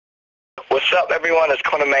What's up, everyone? It's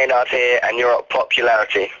Conor Maynard here, and you're at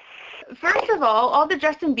Popularity. First of all the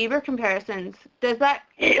Justin Bieber comparisons, is that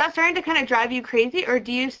starting to kind of drive you crazy, or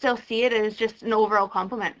do you still see it as just an overall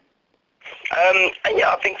compliment? Yeah,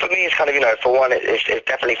 I think for me it's kind of, for one, it's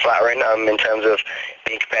definitely flattering in terms of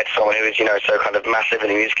being compared to someone who is, so kind of massive in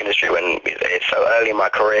the music industry when it's so early in my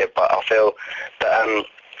career. But I feel that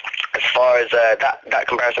as far as that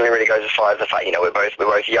comparison really goes as far as the fact, we're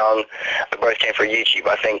both young, we both came through YouTube.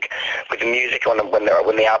 I think with the music when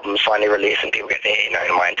the album's finally released and people get to hear,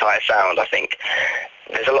 my entire sound, I think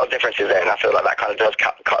there's a lot of differences there, and I feel like that kind of does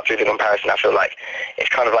cut through the comparison. I feel like it's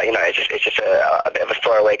kind of like, it's just a bit of a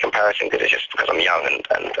throwaway comparison because it's just because I'm young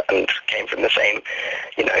and came from the same,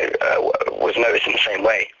 was noticed in the same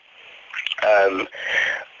way.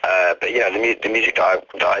 But the music that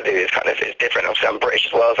I do is is different. Obviously, I'm British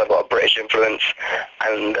as well, so I've got a British influence.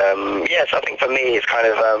 And so I think for me, it's kind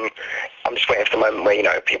of I'm just waiting for the moment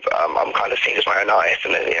where people I'm kind of seen as my own artist,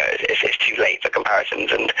 and it's too late for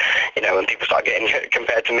comparisons. And when people start getting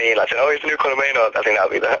compared to me, like saying, "Oh, he's the new Conor Maynard," I think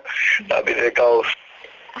that'll be the goal.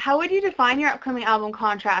 How would you define your upcoming album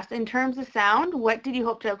Contrast in terms of sound? What did you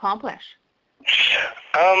hope to accomplish?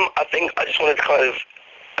 I think I just wanted to kind of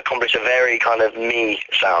accomplish a very kind of me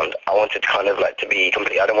sound. I wanted kind of like to be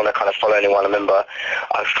complete. I didn't want to kind of follow anyone. I remember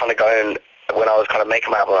I was kind of going, when I was kind of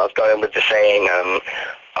making my album, I was going with the saying,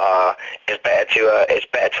 it's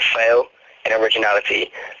better to fail in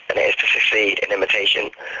originality than it is to succeed in imitation.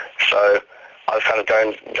 So I was kind of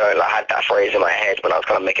going, I had that phrase in my head when I was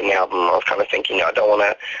kind of making the album. I was kind of thinking, I don't want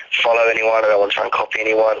to follow anyone. I don't want to try and copy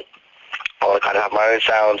anyone. I want to kind of have my own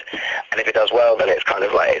sound, and if it does well, then it's kind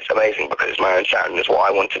of like, it's amazing because it's my own sound and it's what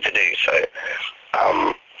I wanted to do. So,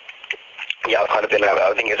 I've kind of been,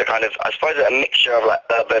 I think it's a kind of, I suppose, a mixture of like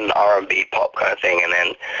urban R&B pop kind of thing, and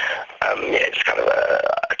then, just kind of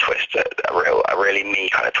a twist, a really me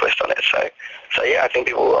kind of twist on it. So yeah, I think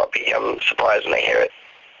people will be surprised when they hear it.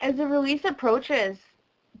 As the release approaches,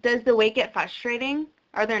 does the wait get frustrating?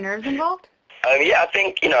 Are there nerves involved? I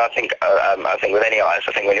think with any artist,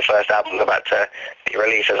 I think when your first album's about to be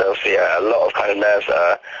released, there's obviously a lot of kind of nerves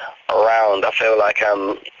around. I feel like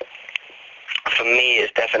for me,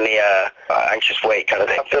 it's definitely a anxious wait kind of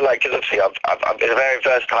thing. I feel like, because obviously it's a very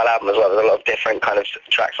versatile album as well. There's a lot of different kind of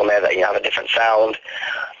tracks on there that have a different sound.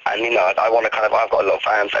 And I want to I've got a lot of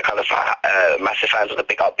fans that kind of massive fans of the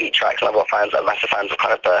big upbeat tracks, and I've got fans that are massive fans of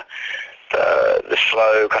kind of the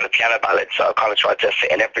slow kind of piano ballads. So I've kind of tried to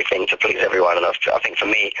fit in everything to please everyone. And I think for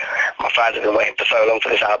me, my fans have been waiting for so long for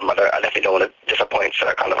this album. I definitely don't want to disappoint, so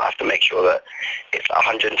I kind of have to make sure that it's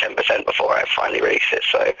 110% before I finally release it.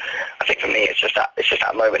 So I think for me, it's just that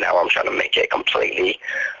moment now where I'm trying to make it completely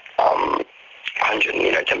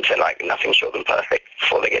 110%, like nothing short than perfect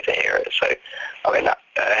before they get to hear it. So I'm in that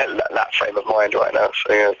frame of mind right now.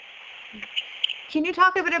 So yeah. Can you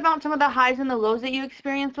talk a bit about some of the highs and the lows that you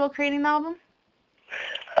experienced while creating the album?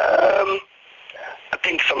 I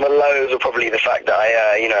think some of the lows are probably the fact that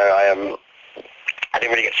I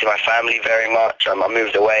didn't really get to see my family very much. I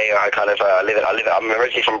moved away. I'm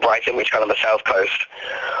originally from Brighton, which is kind of the south coast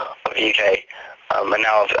of the UK. And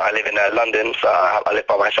now I live in London, so I live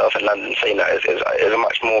by myself in London. So it's a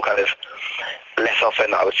much more kind of less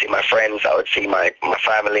often I would see my friends. I would see my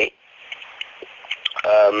family.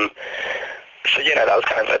 So that was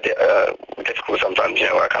kind of difficult sometimes,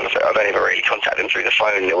 where I've only ever really contacted them through the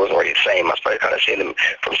phone. It wasn't really the same. I suppose kind of seeing them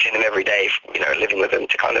every day, living with them,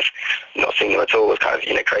 to kind of not seeing them at all was kind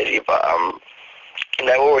of crazy. But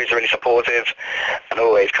they were always really supportive and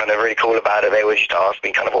always kind of really cool about it. They always used to ask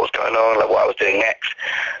me kind of what was going on, like what I was doing next.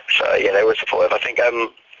 So yeah, they were supportive. I think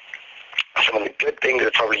some of the good things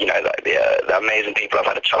are probably the amazing people I've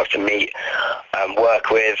had a chance to meet,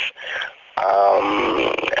 work with.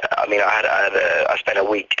 I spent a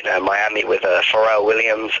week in Miami with Pharrell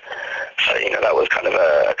Williams, so that was kind of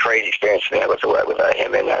a crazy experience for me. I got to work with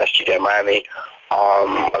him in a studio in Miami.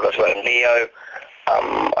 I got to work with Neo.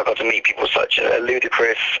 I got to meet people such as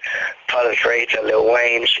Ludacris, Tyler the Creator, Lil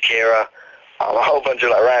Wayne, Shakira, a whole bunch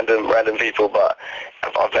of like random people, but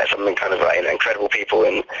I've met some kind of like incredible people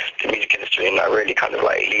in the music industry, and really kind of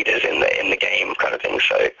like leaders in the game kind of thing.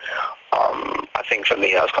 So I think for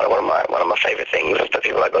me that was kind of one of my favorite things, was the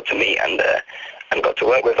people I got to meet and got to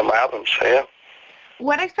work with on my album. So yeah.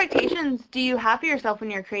 What expectations do you have for yourself when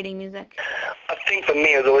you're creating music? I think for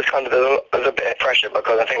me it was always kind of, there's a bit of pressure,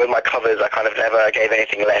 because I think with my covers I kind of never gave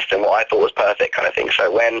anything less than what I thought was perfect kind of thing.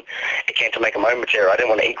 So when it came to making my own material, I didn't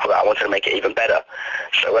want to equal that. I wanted to make it even better.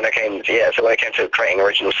 So when it came to creating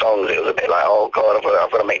original songs, it was a bit like, oh god,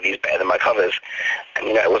 I've got to make these better than my covers. And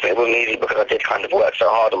it wasn't easy, because I did kind of work so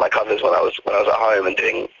hard on my covers when I was at home and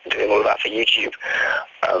doing all of that for YouTube.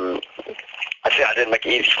 I didn't make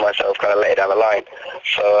it easy for myself, kind of later down the line.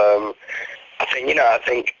 So I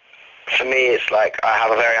think for me, it's like I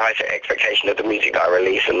have a very high expectation of the music that I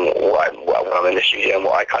release and when I'm in the studio and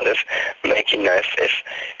what I kind of make.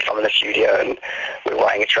 If I'm in the studio and we're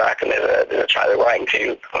writing a track and there's a track we're writing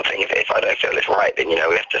to, I'm thinking if I don't feel it's right, then we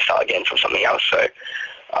have to start again from something else. So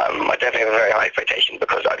I definitely have a very high expectation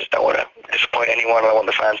because I just don't want to disappoint anyone. I want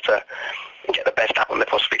the fans to get the best album they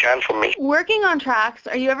possibly can from me. Working on tracks,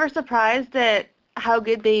 are you ever surprised at how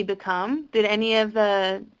good they become? Did any of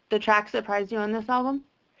the tracks surprise you on this album?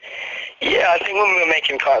 Yeah, I think when we were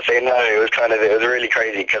making Can't Say No, it was really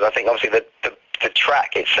crazy because I think obviously the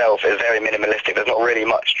track itself is very minimalistic. There's not really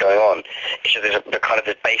much going on. It's just the kind of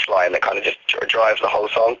this bass line that kind of just drives the whole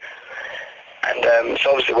song. And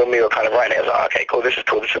so obviously when we were kind of writing it, I was like, okay, cool, this is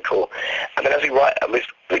cool. And then as we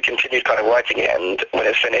continued kind of writing it, and when it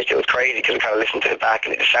was finished, it was crazy because we kind of listened to it back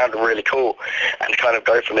and it just sounded really cool. And to kind of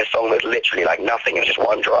go from this song that's literally like nothing and just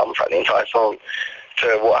one drum throughout the entire song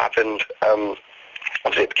to what happened.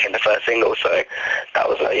 Obviously, it became the first single, so that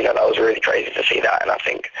was that was really crazy to see that, and I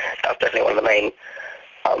think that's definitely one of the main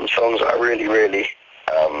songs that I really was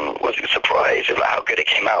surprised about how good it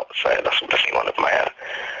came out. So that's definitely one of my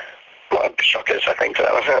shockers, I think.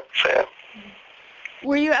 So yeah.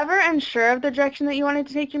 Were you ever unsure of the direction that you wanted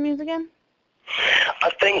to take your music in? I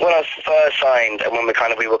think when I was first signed and when we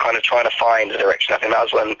were kind of trying to find a direction, I think that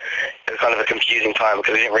was when it was kind of a confusing time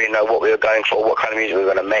because we didn't really know what we were going for, what kind of music we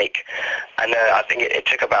were going to make. And I think it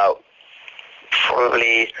took about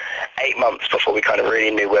probably 8 months before we kind of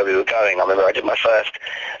really knew where we were going. I remember I did my first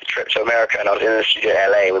trip to America and I was in the studio in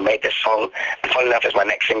LA and we made this song. And funny enough, it's my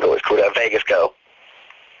next single. It's called Vegas Girl.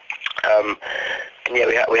 And yeah,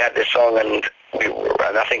 we had this song and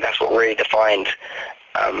I think that's what really defined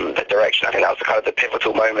the direction. I think that was the kind of the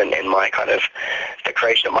pivotal moment in my kind of the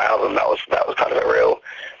creation of my album. That was kind of a real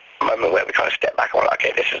moment where we kind of stepped back and went,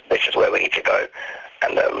 okay, this is where we need to go.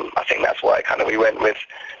 And I think that's why kind of we went with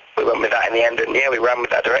that in the end. And yeah, we ran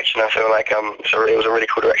with that direction. I feel like so it was a really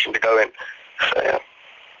cool direction to go in. So yeah.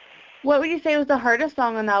 What would you say was the hardest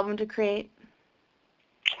song on the album to create?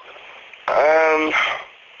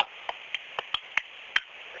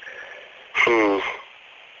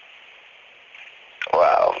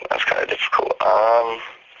 Wow, that's kind of difficult. I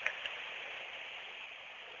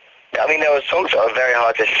mean, there were songs that are very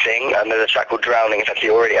hard to sing, and there's a track called Drowning. I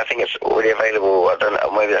think it's already available. I don't know,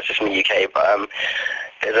 maybe that's just in the UK, but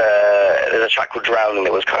there's a track called Drowning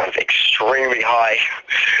that was kind of extremely high.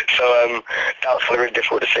 So that was kind of really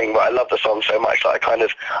difficult to sing, but I love the song so much that I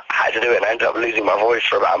had to do it, and I ended up losing my voice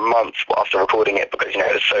for about a month after recording it because, it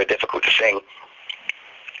was so difficult to sing.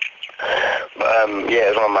 But yeah,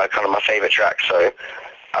 it was one of my favourite tracks, so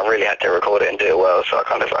I really had to record it and do it well, so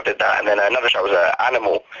I did that. And then another track was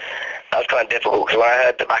Animal. That was kind of difficult because when I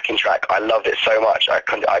heard the backing track, I loved it so much. I had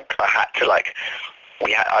to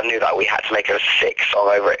I knew that we had to make a sick song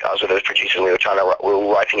over it. I was with those producers and we were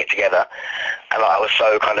writing it together. And I was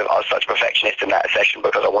such a perfectionist in that session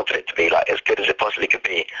because I wanted it to be as good as it possibly could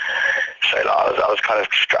be. So I was kind of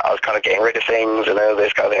getting rid of things and all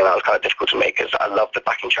this kind of thing, and that was kind of difficult to make because I loved the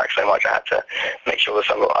backing track so much. I had to make sure the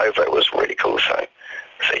song over it was really cool. So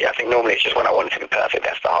yeah, I think normally it's just when I want it to be perfect,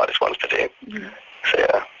 that's the hardest ones to do. Mm-hmm. So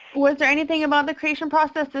yeah. Was there anything about the creation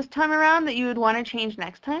process this time around that you would want to change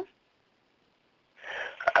next time?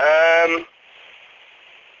 I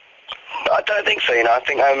don't think so. I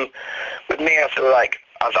think with me, I feel like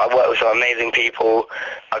I worked with some amazing people.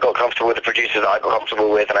 I got comfortable with the producers that I got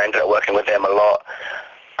comfortable with, and I ended up working with them a lot.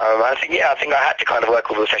 I think I had to kind of work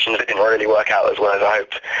with the sessions that didn't really work out as well as I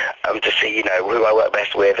hoped, to see who I work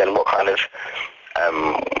best with and what kind of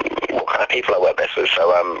people I work best with.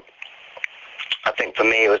 So I think for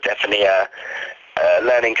me it was definitely a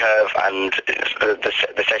learning curve, and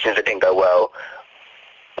the sessions that didn't go well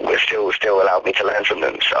were still allowed me to learn from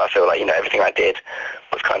them. So I feel like everything I did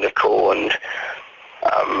was kind of cool, and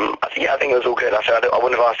I think it was all good. I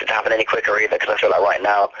wouldn't have asked it to happen any quicker either because I feel like right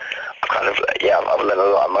now I've learned a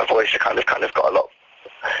lot. My voice has kind of got a lot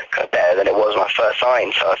better than it was when I first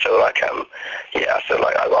signed. So I feel like I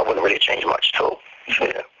wouldn't really change much at all. So,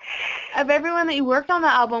 yeah. Of everyone that you worked on the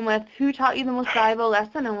album with, who taught you the most valuable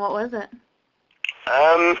lesson, and what was it?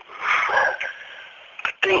 I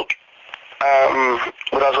think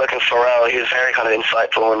when I was working with Pharrell, he was very kind of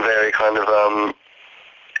insightful and very kind of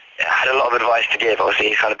had a lot of advice to give. Obviously,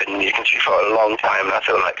 he's kind of been in the music industry for a long time, and I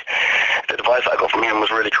feel like the advice I got from him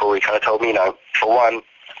was really cool. He kind of told me, for one,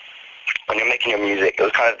 when you're making your music, it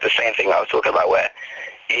was kind of the same thing I was talking about, where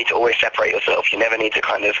you need to always separate yourself. You never need to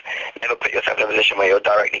never put yourself in a position where you're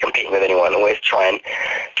directly competing with anyone. Always try and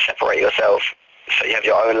separate yourself so you have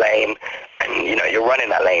your own lane, and you know you're running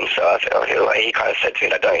that lane. So I feel like he kind of said to me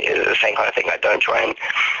that don't, it's the same kind of thing. Like don't try and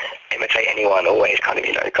imitate anyone. Always kind of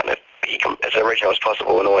kind of be as original as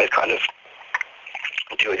possible, and always kind of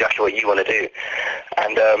do exactly what you want to do.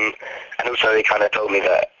 And also he kind of told me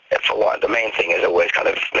that for one, the main thing is always kind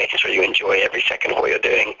of making sure you enjoy every second of what you're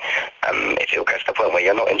doing. If it gets to the point where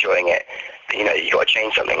you're not enjoying it, you know, you got to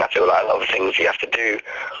change something. I feel like a lot of the things you have to do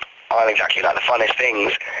aren't exactly like the funnest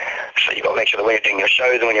things. So you've got to make sure that when you're doing your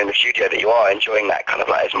shows and when you're in the studio that you are enjoying that kind of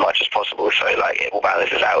like as much as possible. So like it all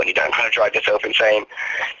balances out and you don't kind of drive yourself insane.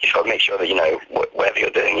 You've got to make sure that, you know, whatever you're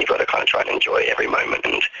doing, you've got to kind of try and enjoy every moment.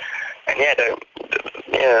 And yeah,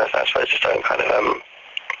 I suppose just don't kind of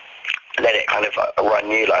let it kind of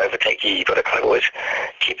run you, like overtake you. You've got to kind of always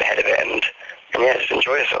keep ahead of it and yeah, just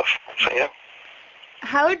enjoy yourself. So yeah.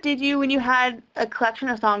 How did you, when you had a collection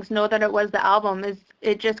of songs, know that it was the album? Is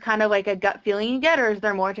it just kind of like a gut feeling you get, or is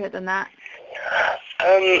there more to it than that?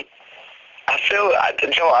 I feel,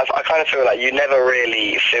 you know what, I kind of feel like you never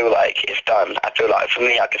really feel like it's done. I feel like for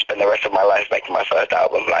me, I could spend the rest of my life making my first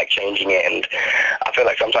album, like changing it, and I feel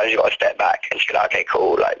like sometimes you got to step back and just be like, okay,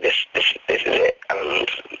 cool, like this is it, and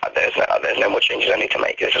there's no more changes I need to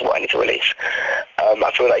make. This is what I need to release.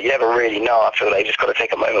 I feel like you never really know. I feel like you just got to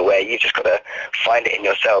take a moment where you just got to find it in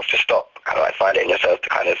yourself to stop, kind of like find it in yourself to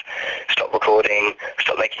kind of stop recording,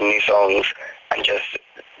 stop making new songs, and just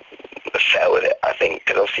settle with it, I think,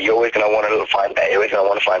 because obviously you're always going to want to find better, you're always going to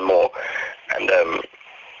want to find more,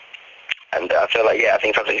 and I feel like, yeah, I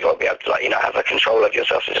think sometimes you've got to be able to, like, you know, have a control of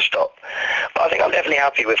yourself to just stop. But I think I'm definitely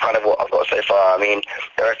happy with kind of what I've got so far. I mean,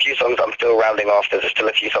 there are a few songs I'm still rounding off, there's still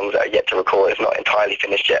a few songs that are yet to record, it's not entirely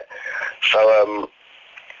finished yet, so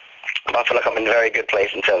I feel like I'm in a very good place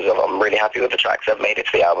in terms of I'm really happy with the tracks that have made it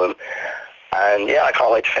to the album, and yeah, I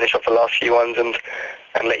can't wait to finish off the last few ones and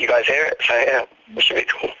let you guys hear it, so yeah, it should be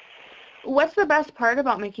cool. What's the best part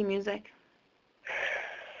about making music?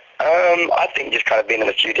 I think just kind of being in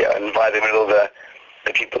the studio and vibing with all the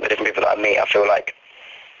different people that I meet. I feel like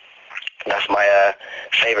that's my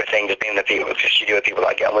favourite thing, just being in the studio with people that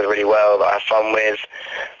I get on with really well, that I have fun with,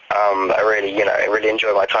 I really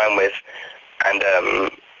enjoy my time with, and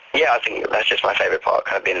yeah, I think that's just my favourite part,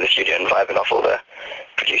 kind of being in the studio and vibing off all the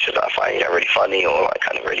producers that I find, you know, really funny or like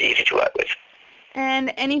kind of really easy to work with.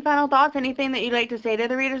 And any final thoughts, anything that you'd like to say to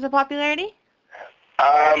the Readers of Popularity?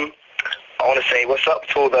 I want to say what's up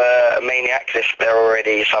to all the maniacs, if there are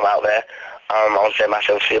already some out there. I want to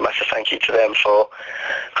say a massive thank you to them for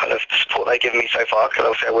kind of the support they've given me so far, because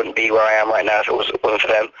obviously I wouldn't be where I am right now if it wasn't for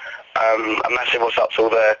them. A massive what's up to all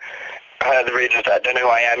the readers that don't know who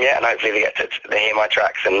I am yet, and hopefully they get to hear my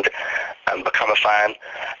tracks and become a fan.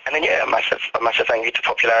 And then yeah, a massive thank you to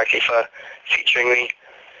Popularity for featuring me.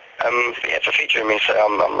 So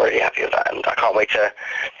I'm really happy with that, and I can't wait to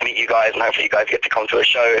meet you guys, and hopefully you guys get to come to a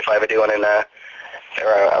show if I ever do one in they're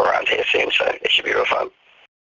around here soon, so it should be real fun.